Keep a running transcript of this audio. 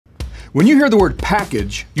When you hear the word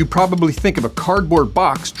package, you probably think of a cardboard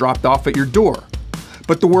box dropped off at your door.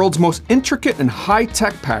 But the world's most intricate and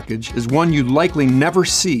high-tech package is one you'd likely never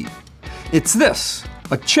see. It's this,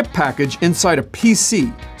 a chip package inside a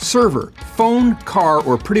PC, server, phone, car,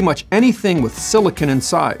 or pretty much anything with silicon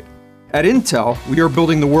inside. At Intel, we are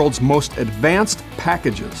building the world's most advanced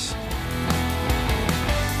packages.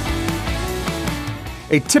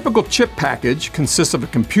 A typical chip package consists of a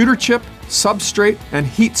computer chip, substrate, and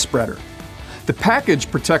heat spreader. The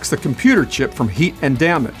package protects the computer chip from heat and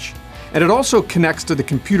damage, and it also connects to the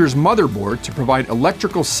computer's motherboard to provide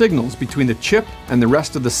electrical signals between the chip and the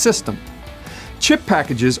rest of the system. Chip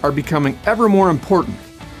packages are becoming ever more important.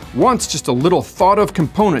 Once just a little thought-of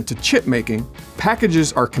component to chip making,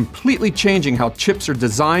 packages are completely changing how chips are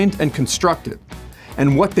designed and constructed,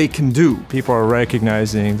 and what they can do. People are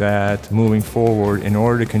recognizing that moving forward, in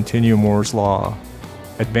order to continue Moore's Law,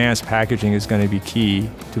 advanced packaging is going to be key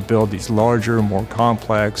to build these larger, more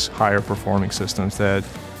complex, higher performing systems that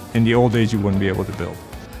in the old days you wouldn't be able to build.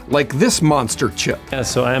 Like this monster chip. Yeah,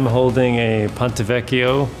 so I'm holding a Ponte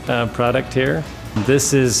Vecchio product here.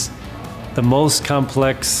 This is the most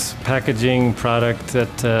complex packaging product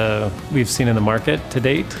that we've seen in the market to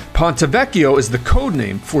date. Ponte Vecchio is the code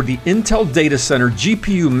name for the Intel Data Center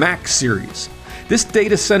GPU Max series. This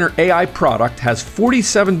data center AI product has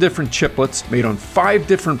 47 different chiplets made on 5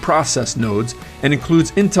 different process nodes and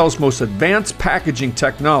includes Intel's most advanced packaging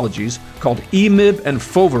technologies called EMIB and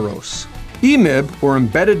Foveros. EMIB, or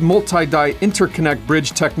Embedded Multi-Die Interconnect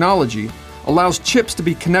Bridge technology, allows chips to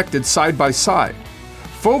be connected side by side.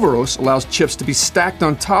 Foveros allows chips to be stacked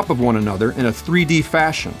on top of one another in a 3D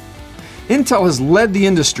fashion. Intel has led the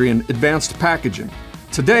industry in advanced packaging.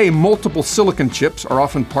 Today, multiple silicon chips are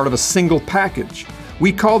often part of a single package.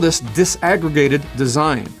 We call this disaggregated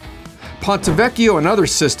design. Ponte Vecchio and other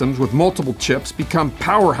systems with multiple chips become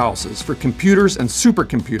powerhouses for computers and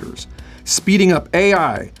supercomputers, speeding up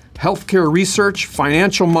AI, healthcare research,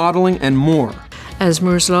 financial modeling, and more. As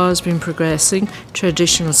Moore's Law has been progressing,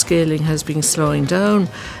 traditional scaling has been slowing down,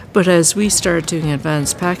 but as we start doing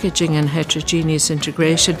advanced packaging and heterogeneous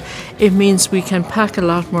integration, it means we can pack a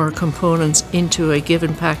lot more components into a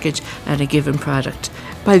given package and a given product.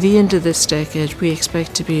 By the end of this decade, we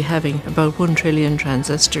expect to be having about 1 trillion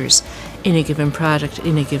transistors in a given product,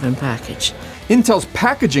 in a given package. Intel's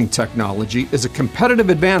packaging technology is a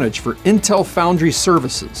competitive advantage for Intel Foundry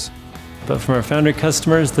services. But from our foundry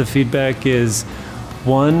customers, the feedback is,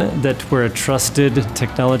 one, that we're a trusted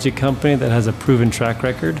technology company that has a proven track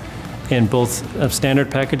record in both standard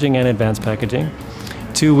packaging and advanced packaging.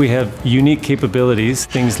 Two, we have unique capabilities,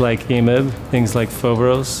 things like EMIB, things like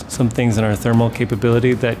Foveros, some things in our thermal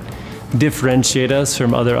capability that differentiate us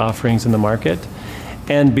from other offerings in the market.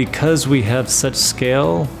 And because we have such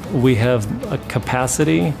scale, we have a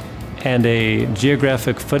capacity and a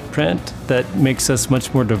geographic footprint that makes us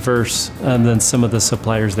much more diverse than some of the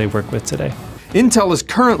suppliers they work with today. Intel is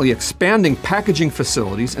currently expanding packaging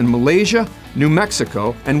facilities in Malaysia, New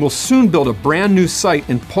Mexico, and will soon build a brand new site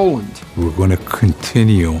in Poland. We're going to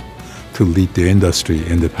continue to lead the industry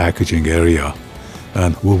in the packaging area,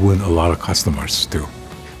 and we'll win a lot of customers too.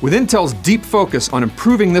 With Intel's deep focus on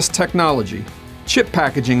improving this technology, chip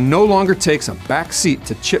packaging no longer takes a back seat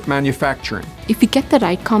to chip manufacturing. If we get the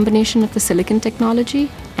right combination of the silicon technology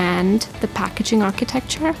and the packaging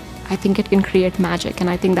architecture, I think it can create magic, and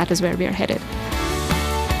I think that is where we are headed.